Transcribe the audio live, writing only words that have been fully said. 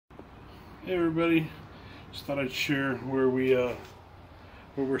Hey everybody, just thought I'd share where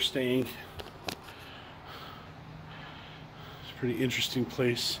we're staying. It's a pretty interesting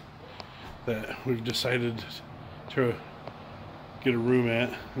place that we've decided to get a room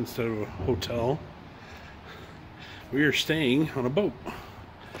at instead of a hotel. We are staying on a boat,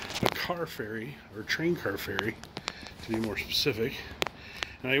 a car ferry, or train car ferry to be more specific.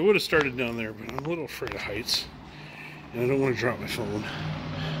 And I would have started down there, but I'm a little afraid of heights and I don't want to drop my phone.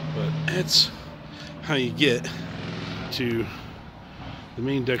 But that's how you get to the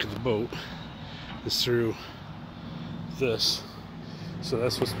main deck of the boat, is through this. So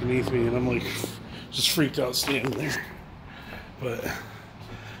that's what's beneath me, and I'm like just freaked out standing there. But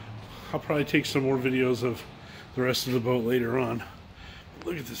I'll probably take some more videos of the rest of the boat later on. But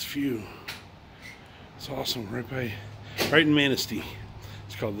look at this view. It's awesome. Right in Manistee.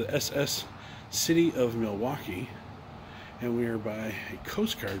 It's called the SS City of Milwaukee. And we are by a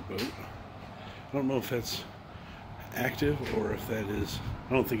Coast Guard boat. I don't know if that's active or if that is,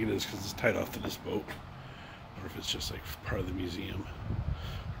 I don't think it is because it's tied off to this boat, or if it's just like part of the museum.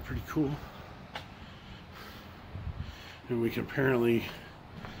 Pretty cool. And we can apparently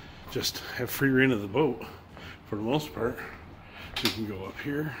just have free reign of the boat for the most part. So we can go up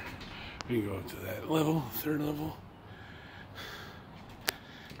here, we can go up to that level, third level.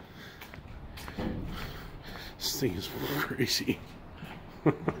 This thing is crazy.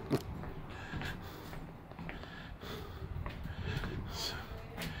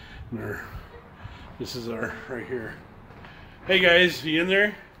 This is our, right here. Hey guys, you in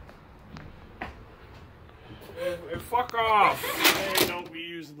there? Hey, fuck off! Hey, don't be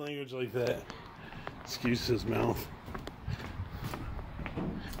using language like that. Excuse his mouth.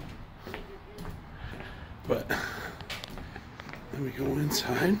 But, let me go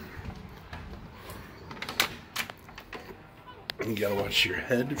inside. You gotta watch your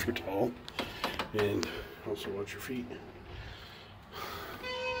head if you're tall, and also watch your feet.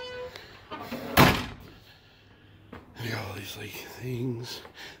 You got all these like things.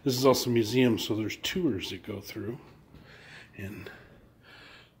 This is also a museum, so there's tours that go through, and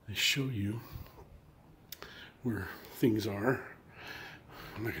they show you where things are.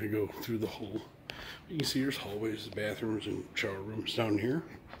 I'm not gonna go through the whole. You can see there's hallways, bathrooms, and shower rooms down here,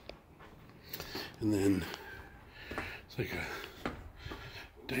 and then it's like a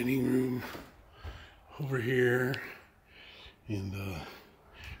dining room over here, and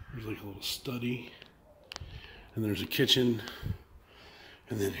there's like a little study, and there's a kitchen,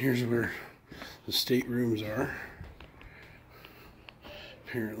 and then here's where the staterooms are.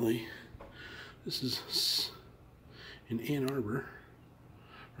 Apparently this is in Ann Arbor,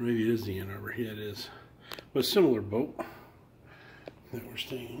 or maybe it is the Ann Arbor. Yeah, it is, but a similar boat that we're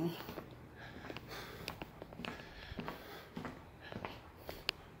staying on.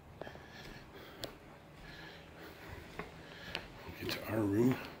 Our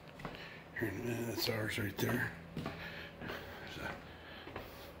room here in a minute. That's ours right there. There's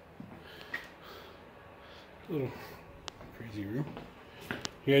a little crazy room.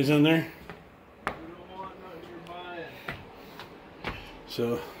 You guys in there? We don't want nothing you're buying.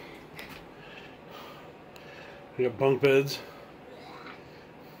 So we got bunk beds.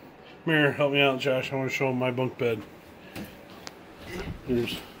 Come here, help me out, Josh. I want to show them my bunk bed.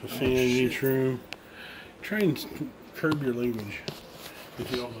 There's a fan in each room. Try and curb your language, if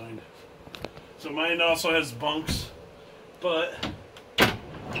you don't mind. So mine also has bunks, but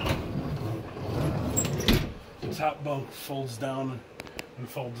the top bunk folds down and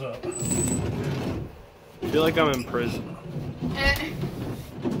folds up. I feel like I'm in prison.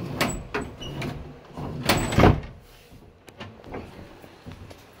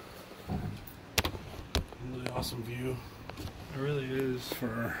 Really awesome view. It really is.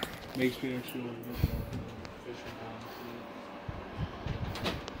 Makes me actually want to go fishing.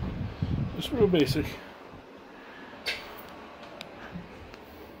 Just real basic.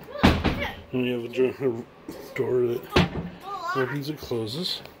 And we have a door that opens and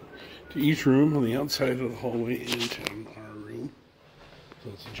closes to each room on the outside of the hallway into our room.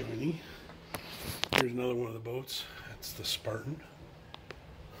 So it's adjoining. Here's another one of the boats. That's the Spartan.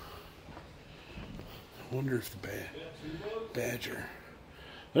 I wonder if the Badger.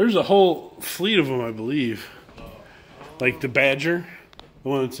 There's a whole fleet of them, I believe. Like the Badger, the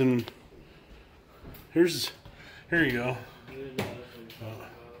one that's in. Here you go.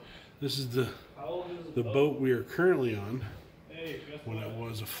 This is the boat we are currently on when it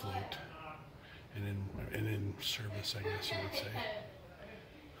was afloat and in service, I guess you would say.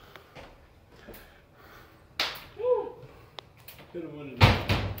 Could have won it.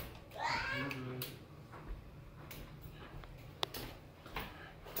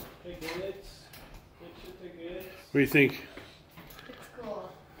 Hey Tickets. Picture tickets. What do you think? It's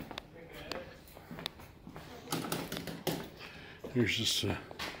cool. Here's just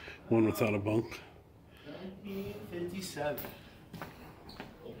one without a bunk. 1957.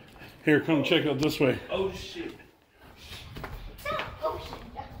 Here, come check out this way. Oh shit. It's not an ocean,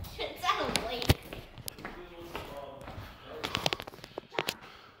 it's not a lake.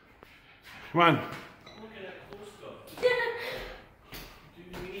 Come on. I'm looking at cool stuff. Dude,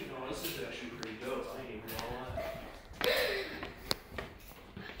 no, this is actually pretty dope. I ain't even gonna lie.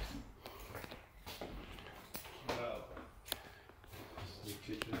 Wow. This is the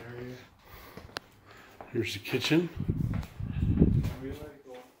kitchen area. Here's the kitchen.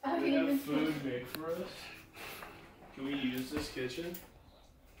 We have food made for us. Can we use this kitchen?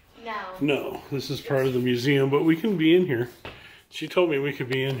 No. No, this is part of the museum, but we can be in here. She told me we could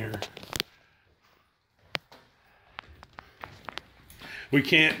be in here. We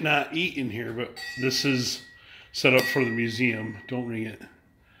can't not eat in here, but this is set up for the museum. Don't ring it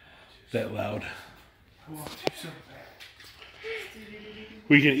that loud.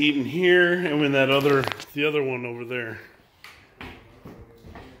 We can eat in here, and when the other one over there.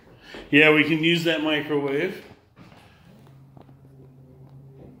 Yeah, we can use that microwave.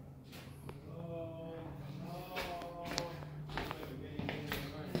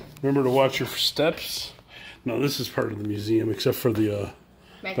 Remember to watch your steps. No, this is part of the museum, except for the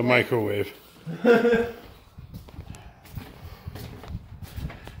microwave.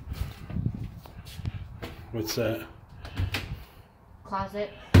 What's that? Closet.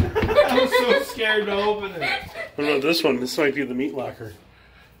 I was so scared to open it. What about this one? This might be the meat locker.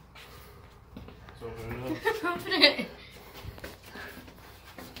 Let's open it up. Open it.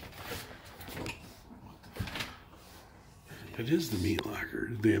 It is the meat locker.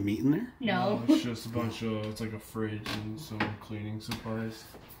 Do they have meat in there? No. It's just a bunch of, it's like a fridge and some cleaning supplies.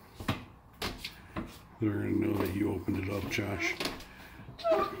 They're gonna know that you opened it up, Josh.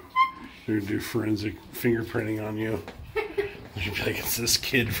 They're gonna do forensic fingerprinting on you. You'd be like, it's this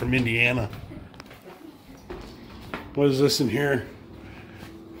kid from Indiana. What is this in here?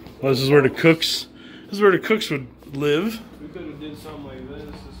 Well, this is where the cooks. This is where the cooks would live. We could have did something like this.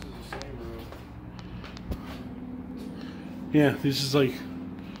 This is the same room. Yeah, this is like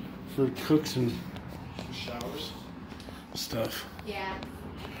for cooks and Showers. stuff. Yeah.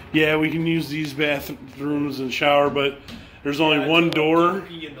 Yeah, we can use these bathrooms and shower, but there's only one door.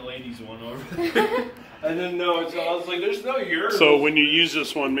 You get the ladies one over there. I didn't know. So I was like, there's no urinal. So when you use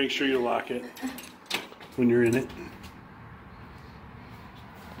this one, make sure you lock it when you're in it.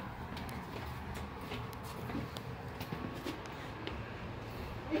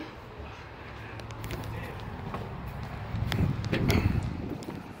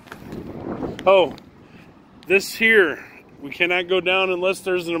 Oh, this here, we cannot go down unless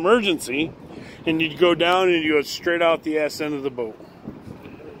there's an emergency. And you go down and you go straight out the ass end of the boat.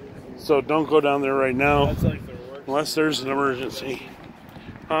 So don't go down there right now. That's like their work. Unless there's an emergency.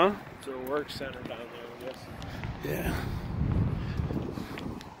 Huh? It's their work center down there, I guess. Yeah.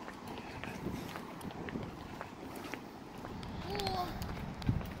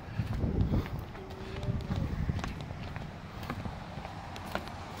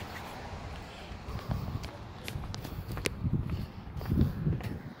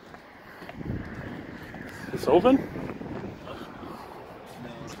 It's open?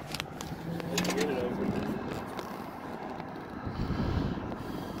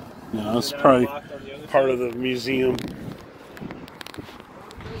 No, it's probably part of the museum.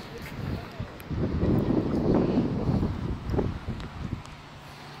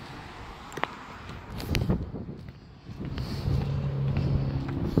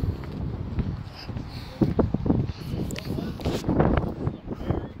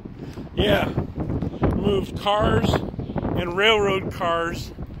 Yeah, moved cars and railroad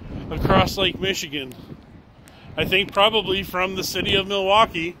cars across Lake Michigan. I think probably from the city of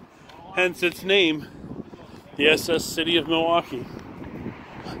Milwaukee, hence its name, the SS City of Milwaukee.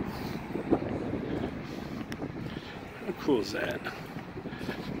 How cool is that?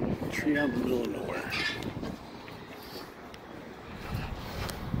 Tree out in the middle of nowhere.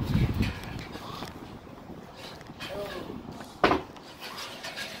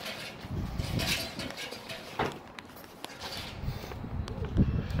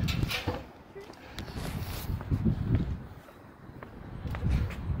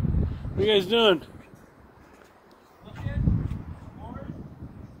 What are you guys doing?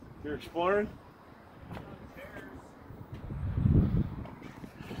 You're exploring?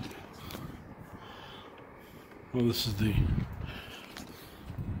 Well, this is the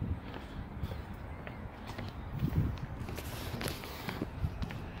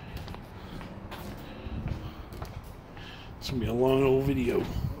It's gonna be a long old video. I'm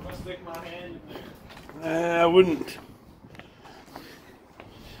gonna stick my hand in there. I wouldn't.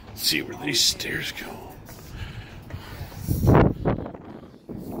 Let's see where these stairs go.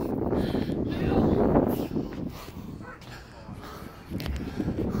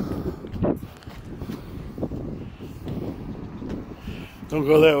 Don't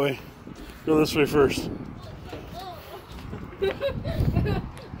go that way. Go this way first.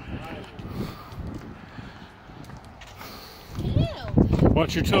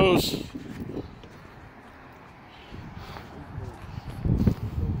 Watch your toes.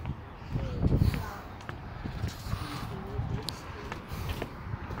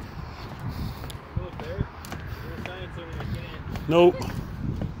 Nope.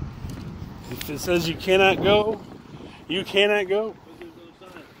 If it says you cannot go, you cannot go.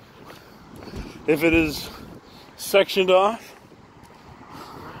 If it is sectioned off,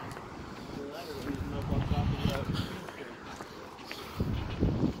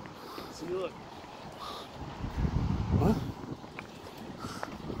 what?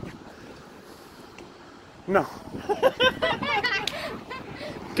 No.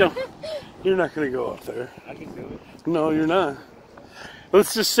 Go. You're not going to go up there. I can do it. No, you're not.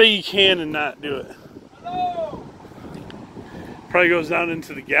 Let's just say you can and not do it. Hello! Probably goes down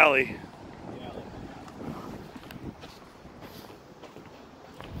into the galley.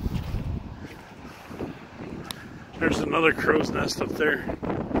 There's another crow's nest up there.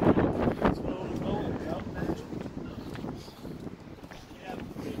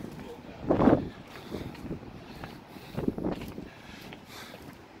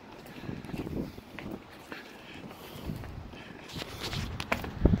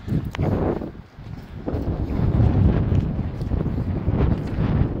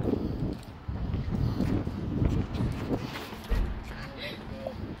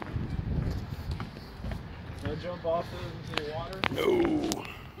 Jump off into the water? No.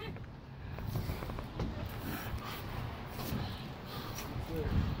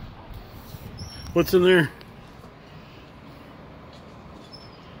 What's in there?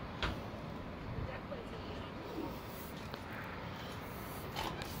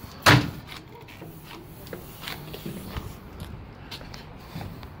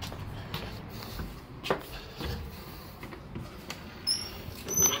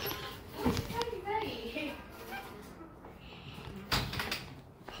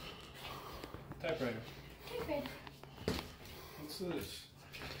 Typewriter. What's this?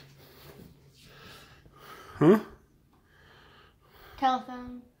 Huh?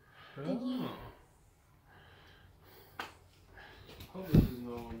 Telephone. Oh. Hope this is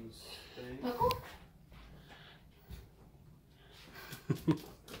no one's thing.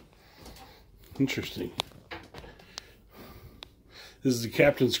 Interesting. This is the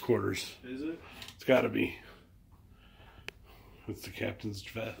captain's quarters. Is it? It's got to be. It's the captain's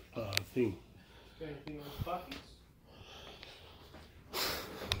thing. Got anything in his pockets?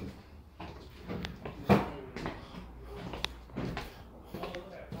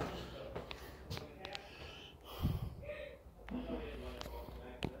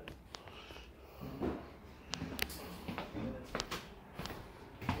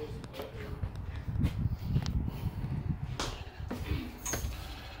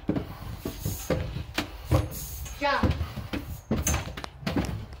 Jump.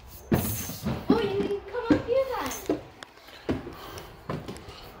 Oh, you can come up here then.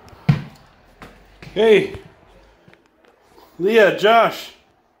 Hey, Leah, Josh,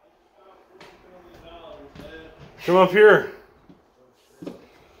 come up here.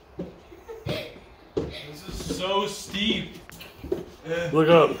 This is so steep. Look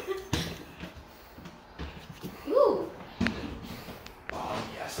up. Ooh. Oh,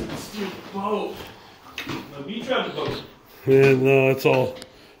 yes, it's a steep boat. No, beach around the boat. And no, it's all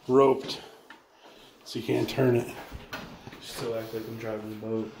roped, so you can't turn it. Still act like I'm driving the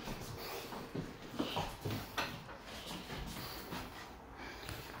boat.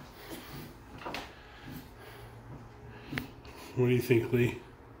 What do you think, Lee?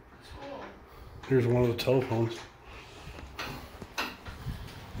 Here's one of the telephones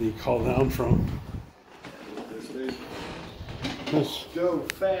that you call down from. Yes. Go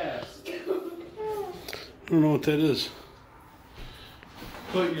fast. I don't know what that is.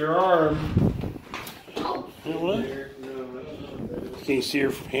 Put your arm You know what? there. No, I don't know what that is. Can you see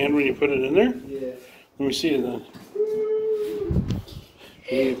your hand when you put it in there? Yeah. Let me see it then.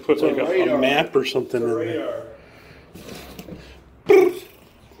 You put It's a like a radar. map or something It's a in there. radar.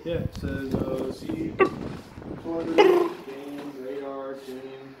 Yeah, it says see quarter, game, radar,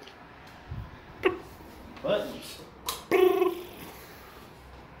 game. Buttons.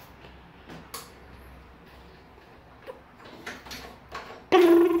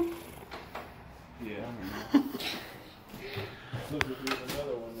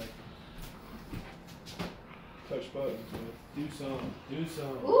 Do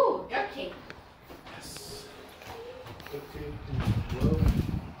some. Ooh, duct tape. Yes. Duct tape and glove.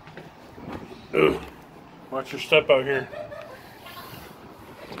 Ugh. Watch your step out here.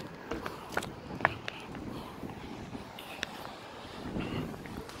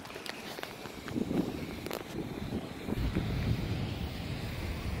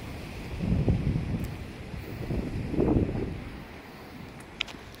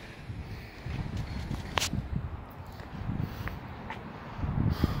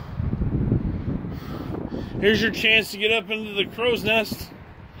 Here's your chance to get up into the crow's nest.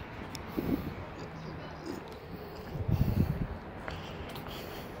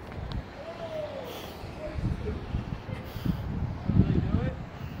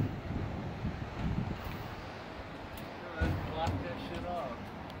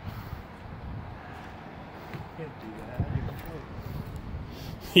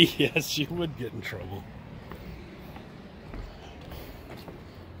 Yes, you would get in trouble.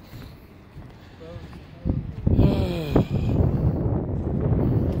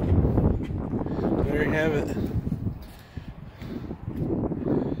 There you have it.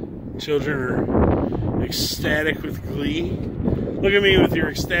 Children are ecstatic with glee. Look at me with your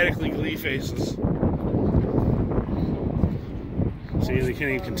ecstatically glee faces. See, they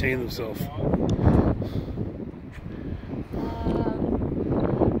can't even contain themselves.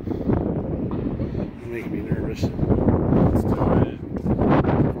 You're making me nervous. Let's do it.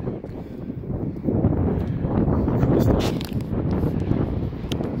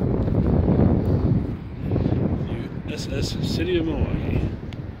 USS City of Milwaukee.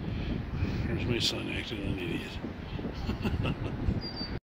 There's my son acting an idiot.